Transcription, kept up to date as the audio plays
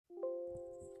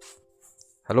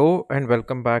Hello and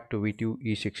welcome back to V2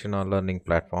 e-Shikshana learning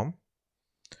platform.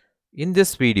 In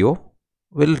this video,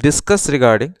 we'll discuss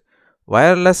regarding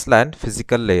wireless LAN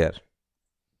physical layer.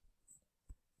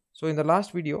 So in the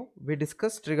last video, we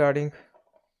discussed regarding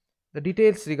the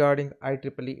details regarding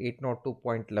IEEE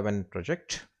 802.11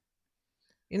 project.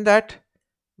 In that,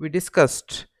 we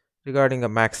discussed regarding a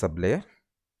MAC sublayer,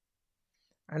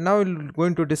 and now we're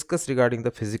going to discuss regarding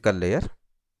the physical layer.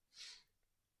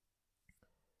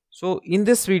 So in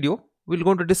this video, we're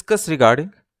going to discuss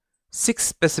regarding 6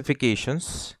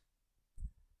 specifications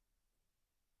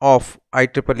of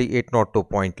IEEE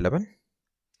 802.11,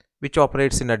 which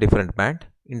operates in a different band: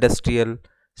 industrial,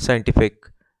 scientific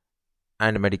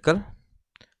and medical.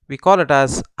 We call it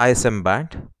as ISM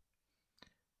band,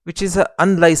 which is an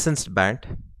unlicensed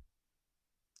band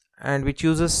and which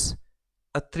uses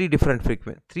a three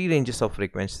ranges of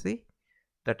frequency,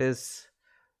 that is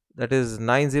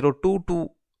 902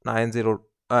 to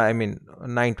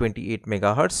 928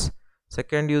 megahertz.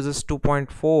 Second uses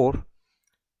 2.4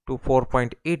 to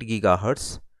 4.8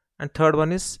 gigahertz, and third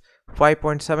one is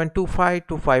 5.725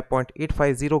 to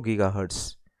 5.850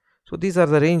 gigahertz. So these are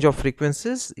the range of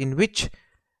frequencies in which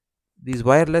these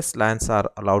wireless LANs are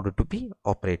allowed to be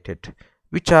operated,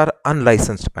 which are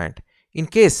unlicensed band. In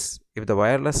case if the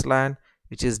wireless LAN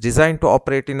which is designed to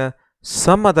operate in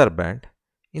some other band,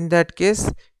 in that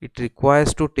case it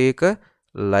requires to take a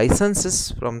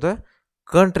licenses from the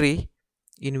country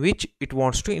in which it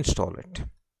wants to install it.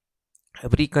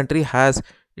 Every country has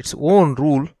its own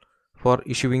rule for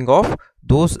issuing of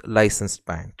those licensed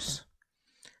bands.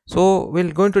 So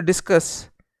we're going to discuss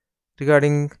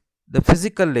regarding the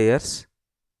physical layers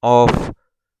of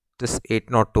this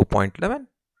 802.11,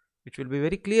 which will be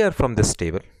very clear from this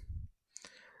table.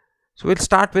 So we'll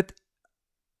start with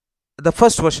the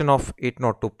first version of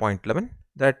 802.11,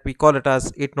 that we call it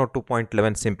as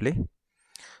 802.11 simply.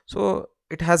 So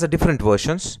it has a different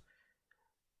versions.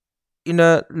 In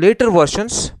a later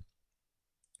versions,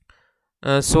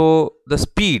 so the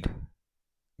speed,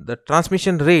 the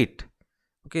transmission rate,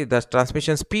 okay, the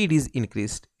transmission speed is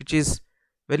increased, which is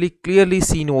very clearly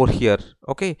seen over here.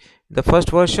 Okay, the first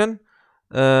version,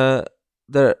 the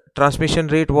transmission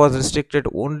rate was restricted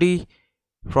only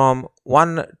from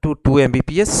 1 to 2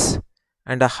 mbps,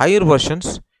 and the higher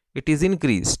versions it is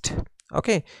increased.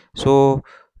 Okay, so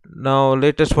now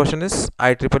latest version is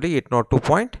IEEE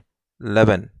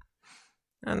 802.11,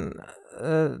 and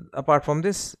apart from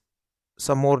this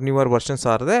some more newer versions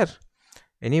are there.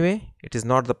 Anyway, it is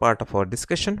not the part of our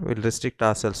discussion. We'll restrict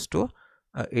ourselves to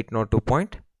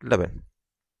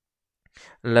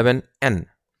 802.11n.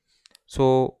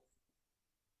 So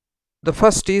the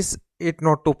first is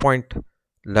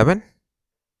 802.11,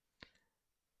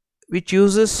 which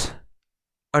uses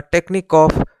a technique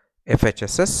of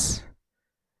FHSS,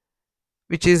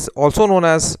 which is also known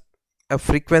as a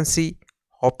frequency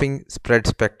hopping spread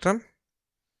spectrum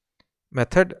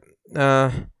method,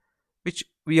 which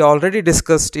we already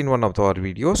discussed in one of our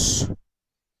videos.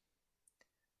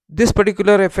 This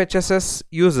particular FHSS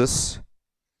uses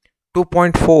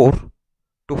 2.4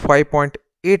 to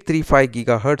 5.835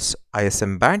 gigahertz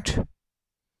ISM band.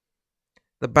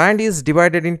 The band is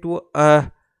divided into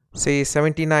say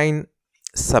 79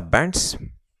 subbands.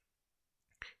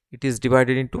 It is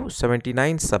divided into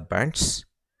 79 subbands.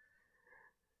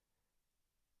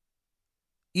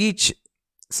 Each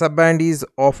subband is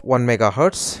of 1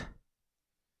 megahertz,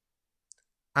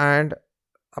 and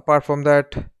apart from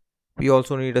that we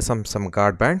also need some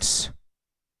guard bands.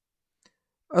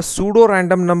 A pseudo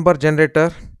random number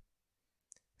generator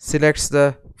selects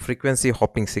the frequency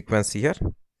hopping sequence here.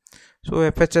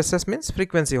 So FHSS means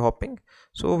frequency hopping.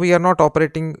 So we are not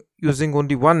operating using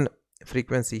only one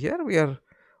frequency here, we are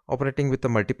operating with a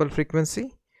multiple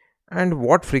frequency, and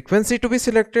what frequency to be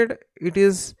selected, it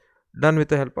is done with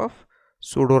the help of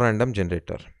pseudo random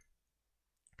generator.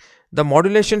 The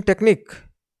modulation technique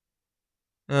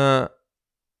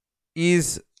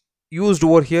is used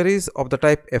over here is of the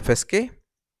type FSK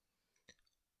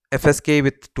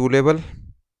with 2 level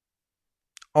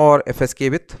or FSK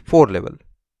with 4 level.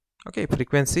 Okay,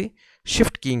 frequency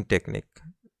shift keying technique.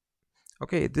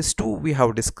 Okay, this too we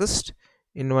have discussed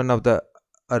in one of the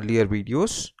earlier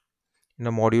videos. In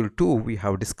a module 2 we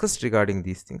have discussed regarding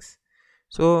these things.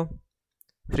 So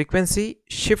frequency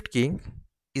shift keying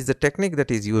is the technique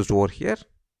that is used over here.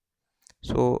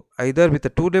 So either with a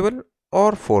 2 level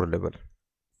or 4 level.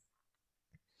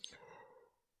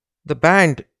 The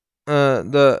band,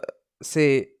 the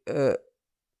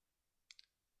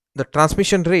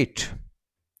transmission rate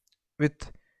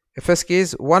with FSK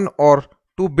is 1 or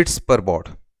 2 bits per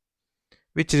baud,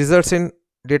 which results in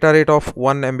data rate of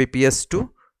 1 mbps to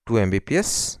 2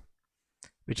 Mbps,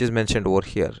 which is mentioned over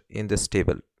here in this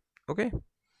table. Okay,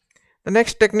 the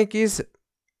next technique is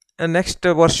a next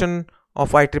version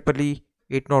of IEEE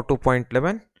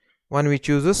 802.11, one which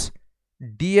uses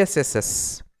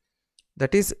DSSS,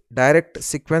 that is direct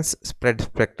sequence spread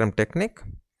spectrum technique.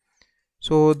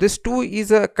 So this too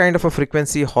is a kind of a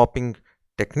frequency hopping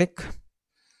technique.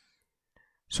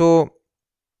 So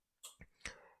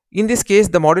in this case,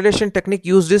 the modulation technique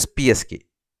used is PSK,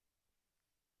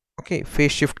 okay,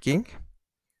 phase shift keying,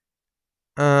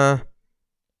 1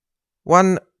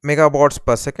 megabaud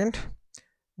per second.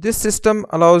 This system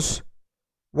allows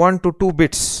 1 to 2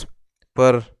 bits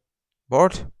per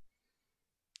baud,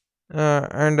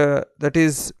 and that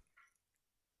is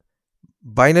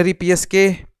binary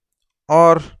PSK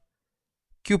or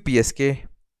QPSK,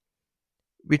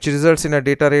 which results in a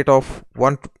data rate of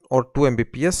 1 or 2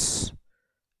 Mbps.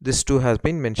 This too has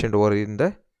been mentioned over in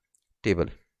the table.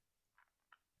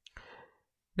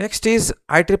 Next is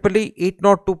IEEE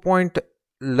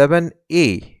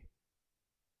 802.11a.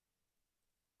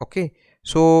 Okay,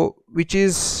 so which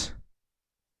uses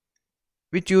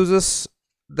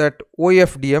that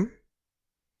OFDM,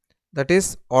 that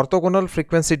is orthogonal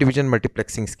frequency division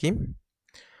multiplexing scheme.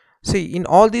 See, in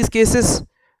all these cases,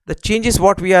 the changes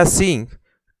what we are seeing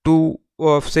to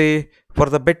say for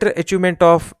the better achievement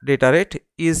of data rate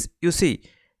is, you see,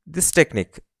 this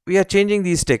technique, we are changing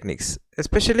these techniques,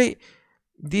 especially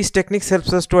these techniques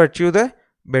helps us to achieve the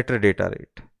better data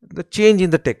rate. The change in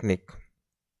the technique,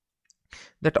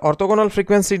 that orthogonal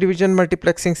frequency division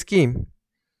multiplexing scheme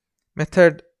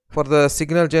method for the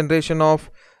signal generation of,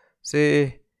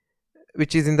 say,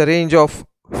 which is in the range of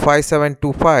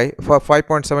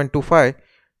 5.725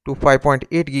 to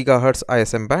 5.8 gigahertz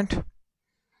ISM band.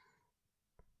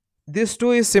 This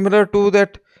too is similar to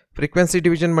that frequency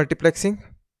division multiplexing,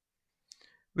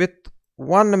 with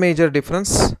one major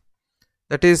difference,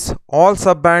 that is all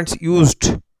subbands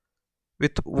used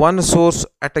with one source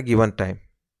at a given time.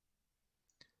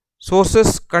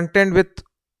 Sources contend with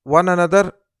one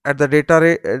another at the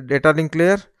data link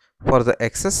layer for the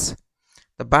access.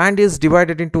 The band is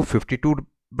divided into 52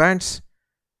 bands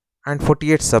and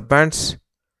 48 subbands,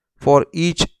 for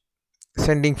each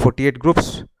sending 48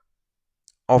 groups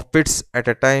of bits at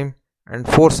a time and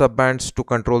 4 subbands to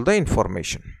control the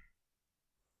information.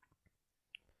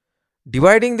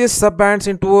 Dividing these subbands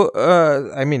into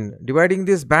dividing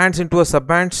these bands into a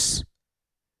subbands,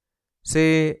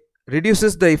 say,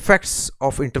 reduces the effects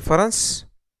of interference.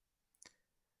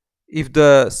 If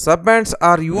the subbands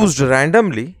are used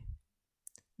randomly,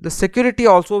 the security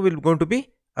also will going to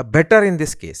be better in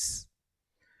this case.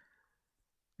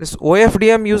 This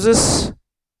OFDM uses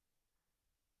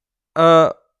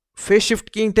a phase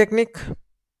shift keying technique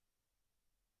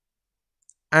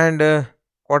and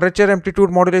quadrature amplitude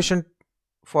modulation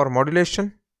for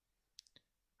modulation,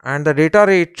 and the data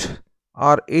rate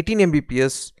are 18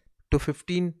 Mbps to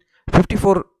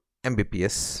 54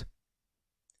 Mbps,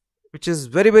 which is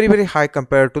very high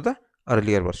compared to the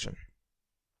earlier version.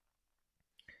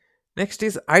 Next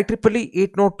is IEEE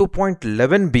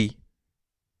 802.11b.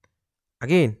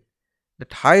 Again,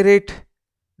 that high rate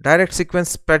direct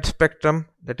sequence spread spectrum,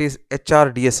 that is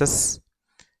HRDSS.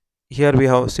 Here we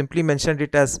have simply mentioned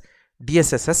it as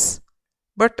DSSS,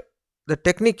 but the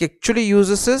technique actually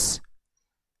uses is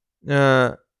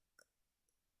that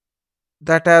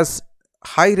as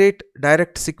high rate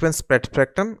direct sequence spread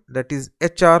spectrum, that is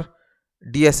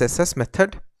HRDSSS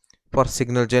method for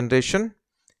signal generation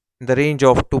in the range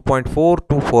of 2.4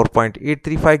 to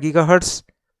 4.835 gigahertz,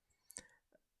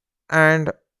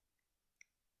 and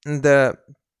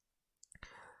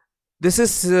this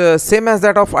is same as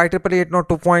that of IEEE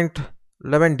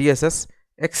 802.11 DSS,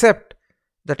 except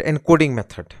that encoding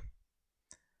method.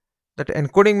 That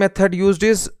encoding method used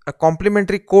is a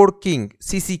complementary code keying,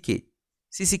 CCK.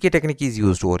 CCK technique is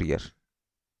used over here.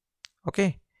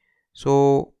 Okay,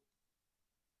 so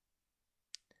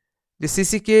the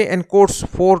CCK encodes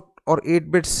 4 or 8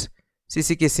 bits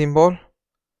CCK symbol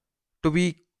to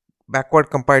be backward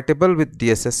compatible with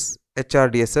DSS,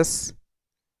 HRDSS.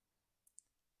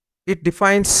 It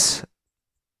defines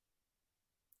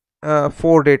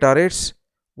 4 data rates,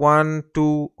 1,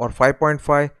 2 or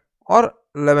 5.5 or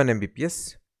 11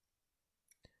 Mbps.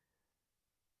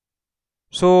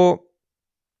 So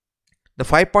the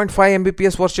 5.5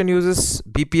 Mbps version uses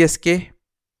BPSK,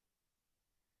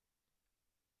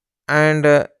 and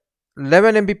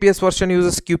 11 Mbps version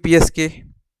uses QPSK,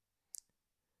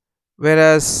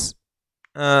 whereas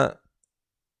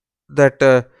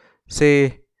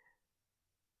say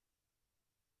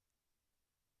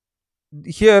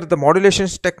here the modulation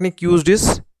technique used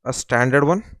is a standard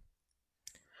one.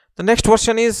 The next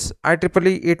version is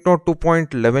IEEE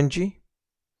 802.11g.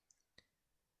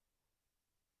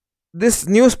 This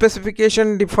new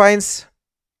specification defines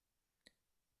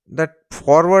that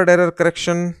forward error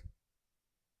correction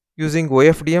using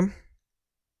OFDM,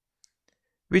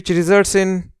 which results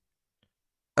in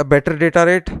a better data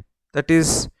rate, that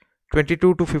is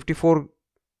 22 to 54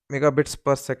 megabits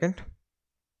per second.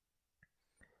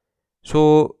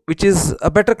 So which is a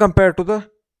better compared to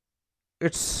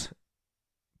its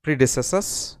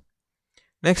predecessors.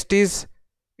 Next is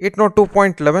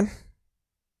 802.11.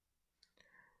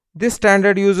 This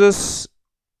standard uses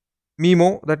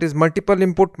MIMO, that is multiple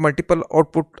input multiple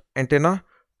output antenna,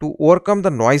 to overcome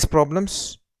the noise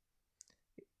problems,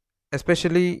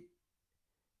 especially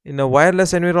in a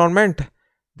wireless environment.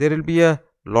 There will be a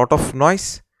lot of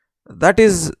noise that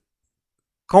is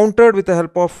countered with the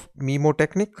help of MIMO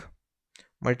technique,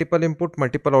 multiple input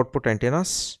multiple output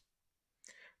antennas.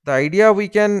 The idea we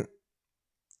can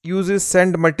use is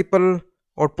send multiple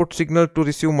output signal to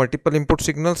receive multiple input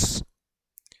signals.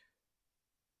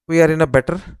 We are in a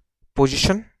better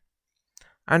position,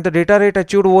 and the data rate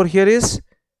achieved over here is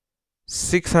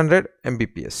 600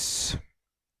 Mbps.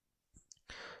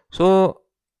 So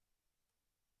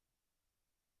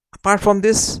apart from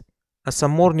this,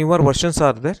 some more newer versions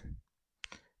are there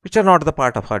which are not the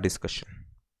part of our discussion.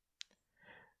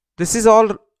 This is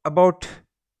all about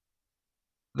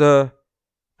the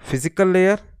physical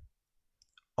layer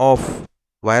of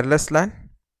wireless LAN.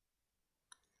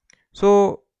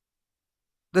 So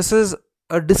this is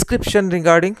a description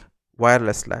regarding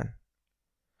wireless LAN.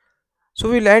 So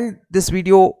we'll end this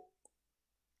video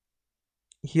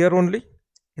here only.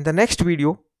 In the next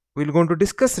video, we're going to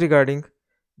discuss regarding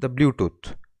the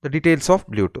Bluetooth, the details of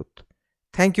Bluetooth.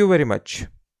 Thank you very much.